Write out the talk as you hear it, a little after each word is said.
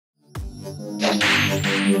Hey,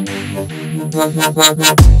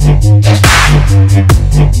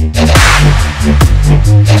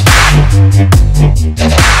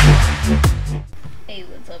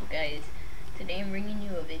 what's up guys? Today I'm bringing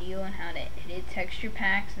you a video on how to edit texture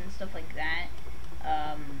packs and stuff like that.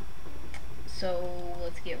 So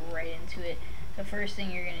let's get right into it. The first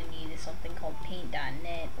thing you're going to need is something called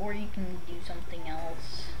paint.net, or you can do something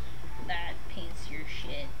else that paints your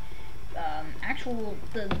shit.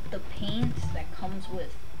 The paints that comes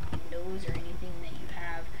with Windows or anything that you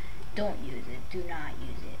have, don't use it. Do not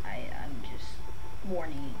use it. I'm just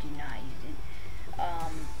warning you, do not use it.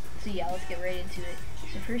 So yeah, let's get right into it.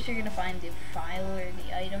 So first you're going to find the file or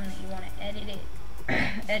the item that you want to edit.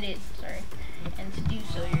 And to do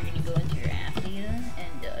so, you're going to go into your app data,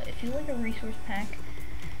 and if you like a resource pack,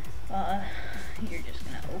 you're just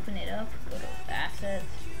going to open it up, go to assets,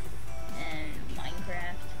 and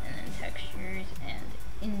Minecraft, and then textures, and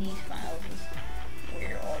in these files is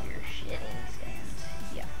where all your shit is, and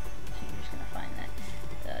yeah, so you're just going to find that.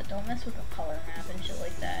 Don't mess with the color map and shit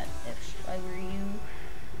like that. If I were you,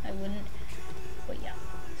 I wouldn't, but yeah.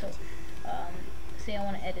 So, say I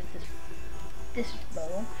want to edit this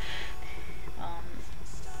bow.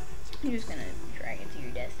 You're just gonna drag it to your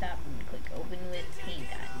desktop and click open with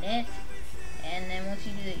paint.net, and then once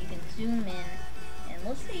you do that, you can zoom in, and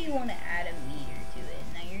let's say you want to add a meter to it.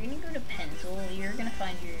 Now you're gonna go to pencil, you're gonna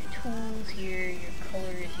find your tools here, your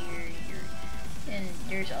colors here, and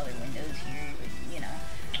there's other windows here, you know,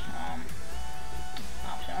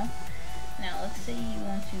 optional. Now let's say you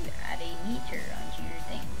want to add a meter onto your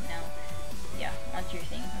thing. Now, yeah, onto your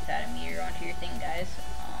thing. Let's add a meter onto your thing, guys.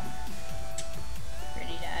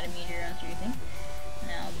 Ready to add a meter onto your thing.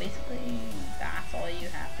 Now, basically, that's all you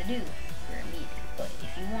have to do for a meter. But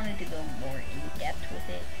if you wanted to go more in depth with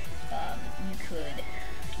it, you could,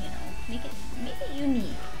 you know, make it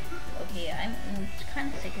unique. Okay, I'm kind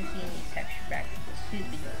of sick of seeing these texture packs with the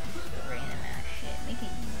stupid, random ass shit. Make it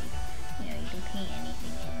unique. You know, you can paint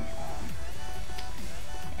anything in.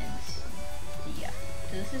 And yeah.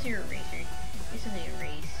 So this is your eraser. Basically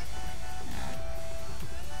erase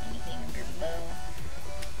anything with your bow.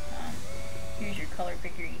 Here's your color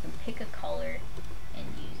picker. You can pick a color and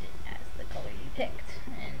use it as the color you picked.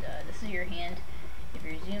 And this is your hand. If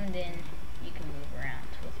you're zoomed in, you can move around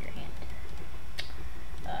with your hand.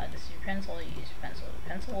 This is your pencil. You use pencil to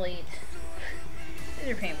pencilate. This is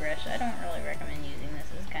your paintbrush. I don't really recommend using this.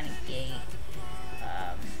 It's kind of gay.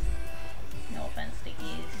 No offense to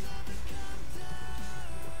gays.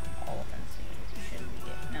 All offense to gays. You shouldn't be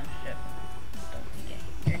gay. No, don't be gay.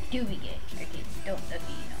 Or do be gay. Okay, don't. Okay,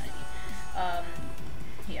 you know what I mean.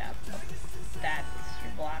 Yeah, that's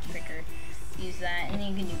your block picker. Use that, and then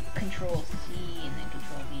you can do Control C and then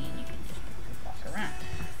Control V, and you can just move the block around.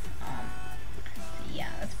 So yeah,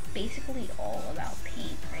 that's basically all about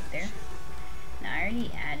paint right there. Now I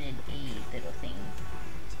already added a little thing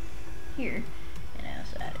here, and I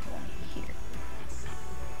also added one here.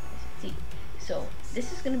 See, so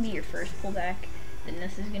this is going to be your first pullback, then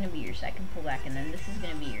this is going to be your second pullback, and then this is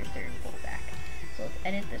going to be your third pullback. So let's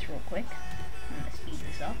edit this real quick. I'm going to speed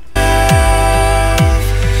this up.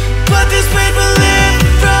 But this paper lived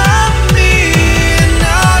from me, and I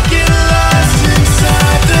get lost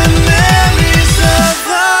inside the memories of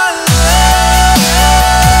our love.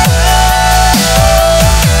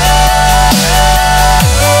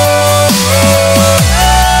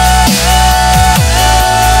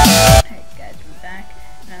 Alright guys, we're back.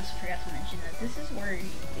 And I also forgot to mention that this is where,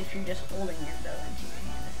 if you're just holding your bow into your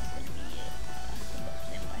hand, this is going to be it.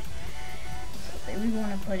 So we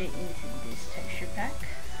want to put it into this texture pack.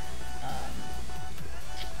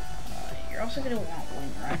 You're also going to want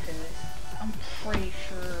WinRAR for this. I'm pretty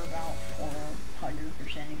sure about 400%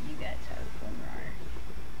 of you guys have WinRAR.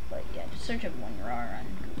 But yeah, just search up WinRAR on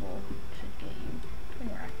Google. It should get you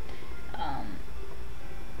WinRAR.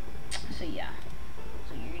 So yeah.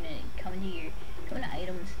 So you're going to come into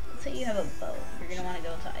items. Let's say you have a bow. You're going to want to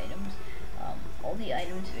go to items. All the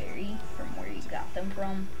items vary from where you got them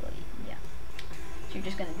from, but yeah. So you're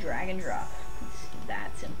just going to drag and drop. It's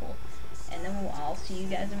that simple. And then I'll see you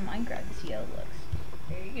guys in Minecraft to see how it looks.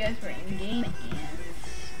 There you guys, we're in game, and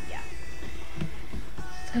yeah.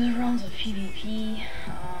 It's gonna run with PvP,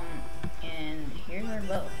 and here's our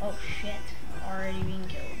bow. Oh shit, already being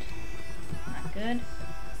killed. Not good.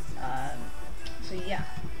 So yeah,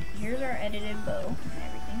 here's our edited bow and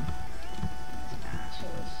everything.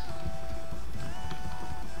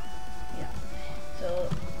 Yeah. So,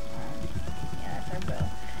 yeah, that's our bow.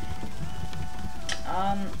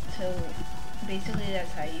 So basically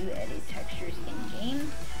that's how you edit textures in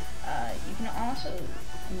game. You can also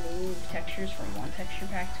move textures from one texture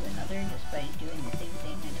pack to another just by doing the same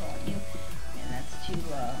thing I taught you, and that's to,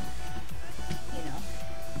 you know,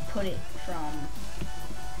 put it from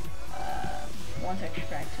one texture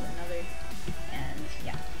pack to another, and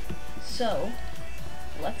yeah. So,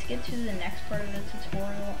 let's get to the next part of the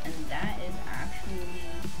tutorial, and that is actually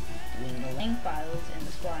doing the lang files in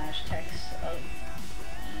the splash text of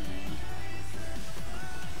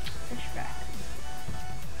the texture pack.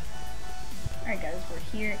 Alright guys, we're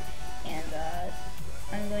here, and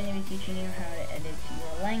I'm going to be teaching you how to edit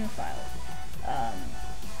your lang files.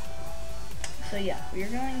 So yeah, we're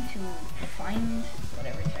going to find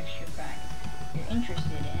whatever texture pack you're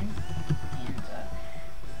interested in, and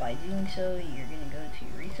by doing so, you're going to go to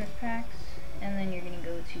your resource packs, and then you're going to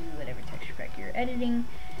go to whatever texture pack you're editing,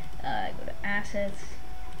 go to assets,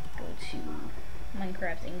 go to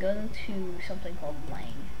Minecraft, and go to something called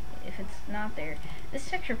lang. If it's not there, this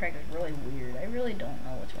texture pack is really weird. I really don't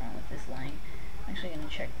know what's wrong with this lang. I'm actually going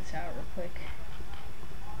to check this out real quick.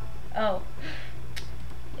 Oh,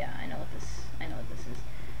 yeah, I know what this is.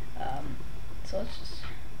 So let's just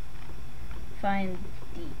find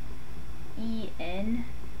the en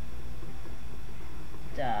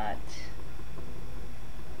dot,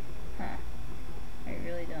 I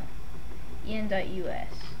really don't,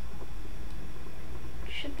 en.us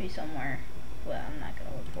should be somewhere. Well, I'm not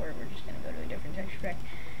gonna look for it, we're just gonna go to a different texture pack.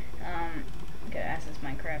 Go to assets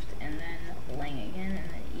Minecraft, and then lang again, and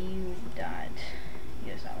then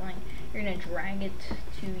eu.us.lang. You're gonna drag it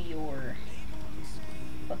to your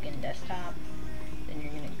fucking desktop, then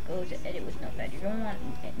you're gonna go to edit with Notepad. You're gonna want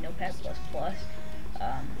Notepad++.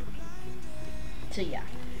 So yeah.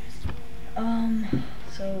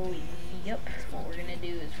 So yep, what we're gonna do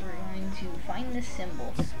is we're going to find this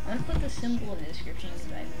symbol. I'm gonna put the symbol in the description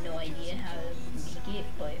because I have no idea how to make it,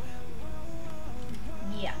 but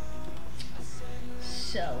yeah.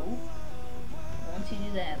 So once you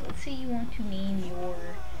do that, let's say you want to name your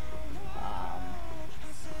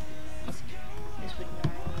this would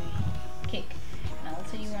normally cake. Now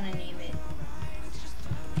let's say you want to name it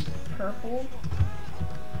purple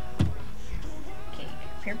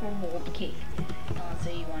bold cake. Now let's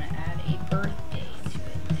say you want to add a birthday to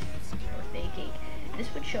it. Birthday cake.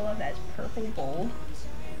 This would show up as purple bold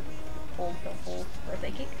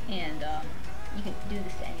birthday cake, and you can do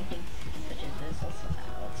this to anything, such as this.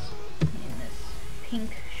 Let's name this pink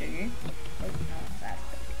sugar. Oh no, that's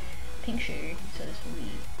pink sugar. So this will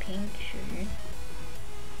be pink sugar.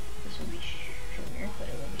 This will be sugar, but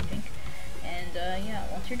it will be pink. And yeah,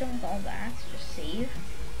 once you're done with all that, just save.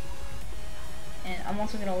 And I'm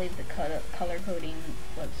also going to leave the color coding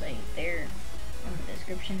website there in the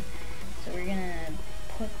description. So we're going to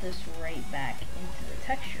put this right back into the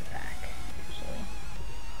texture pack, actually.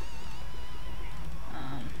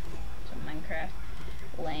 So Minecraft,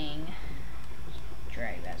 lang,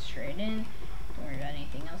 drag that straight in. Don't worry about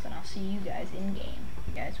anything else, and I'll see you guys in game.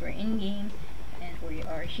 Guys, we're in game, and we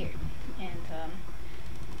are here. And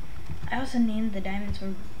I also named the diamond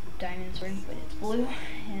sword, but it's blue.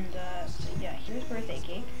 And so yeah, here's birthday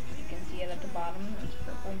cake. You can see it at the bottom. It's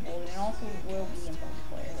purple and blue, and also will be in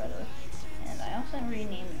multiplayer, by the way. And I also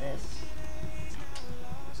renamed this.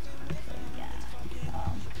 So yeah,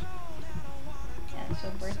 and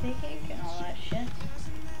so birthday cake and all that shit.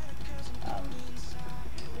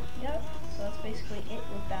 Yep. So that's basically it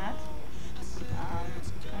with that.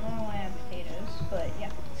 I don't know why I have potatoes, but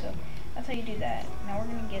yeah. So that's how you do that. Now we're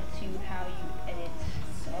gonna get to how you edit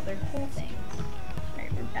some other cool things.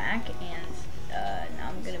 Alright, we're back, and now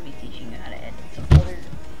I'm going to be teaching you how to edit some other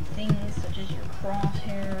things, such as your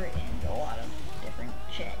crosshair and a lot of different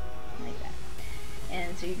shit like that.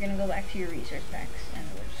 And so you're going to go back to your resource packs, and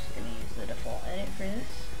we're just going to use the default edit for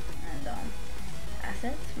this. And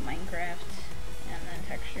assets, Minecraft, and then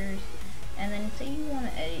textures. And then say you want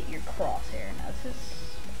to edit your crosshair. Now this is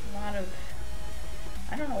a lot of,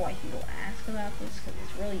 I don't know why people ask about this, because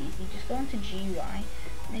it's really easy. Just go into GUI,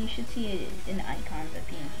 and then you should see an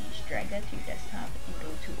icons.png. Just drag that to your desktop and go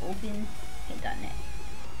to open .net.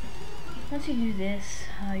 Once you do this,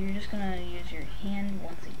 you're just going to use your hand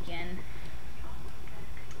once again.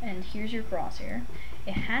 And here's your crosshair.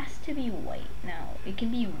 It has to be white. Now, it can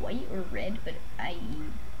be white or red, but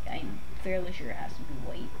I'm fairly sure it has to be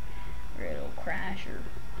white, or it'll crash or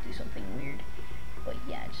do something weird. But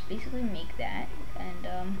yeah, just basically make that,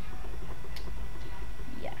 and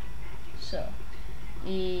yeah. So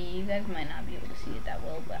you guys might not be able to see it that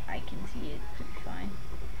well, but I can see it pretty fine.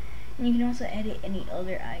 And you can also edit any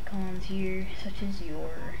other icons here, such as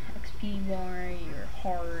your XP bar, your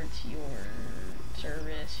hearts, your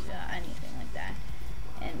service, anything like that.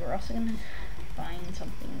 And we're also gonna find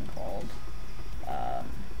something called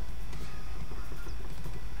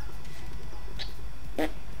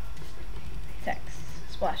text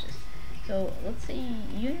splashes. So let's say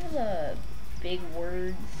you know the big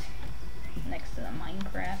words next to the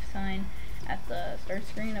Minecraft sign at the start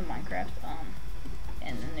screen of Minecraft,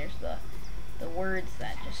 and then there's the words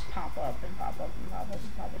that just pop up and pop up and pop up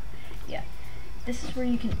and pop up. Yeah, this is where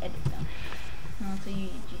you can edit them. Let's say you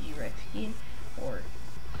GG Rex Kid, or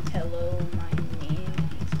hello, my name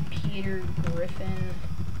is Peter Griffin.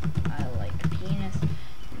 I like penis.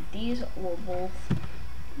 These will both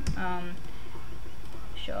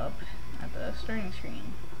show up at the starting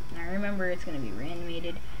screen. Now remember, it's going to be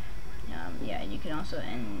randomated. Yeah, and you can also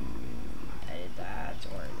edit that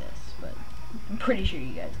or this, but I'm pretty sure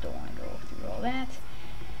you guys don't want to go through all that.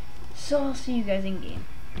 So I'll see you guys in game.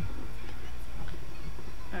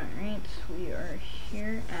 Alright, we are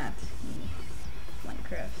here at the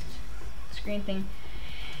Minecraft screen thing.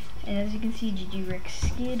 And as you can see, GG Rex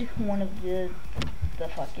Skid, one of the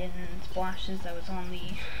fucking splashes that was on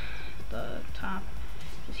the top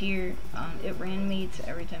is here. It randomates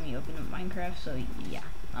every time you open up Minecraft, so yeah.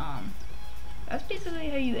 That's basically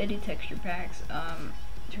how you edit texture packs.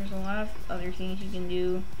 There's a lot of other things you can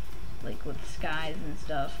do, like with skies and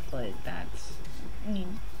stuff, but that's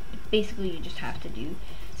basically you just have to do.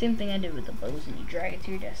 Same thing I did with the bows, and you drag it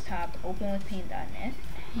to your desktop, open with paint.net,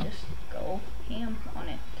 just go ham on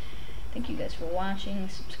it. Thank you guys for watching.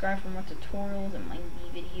 Subscribe for more tutorials and Mine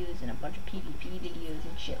V videos and a bunch of PvP videos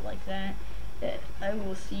and shit like that. I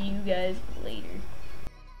will see you guys later.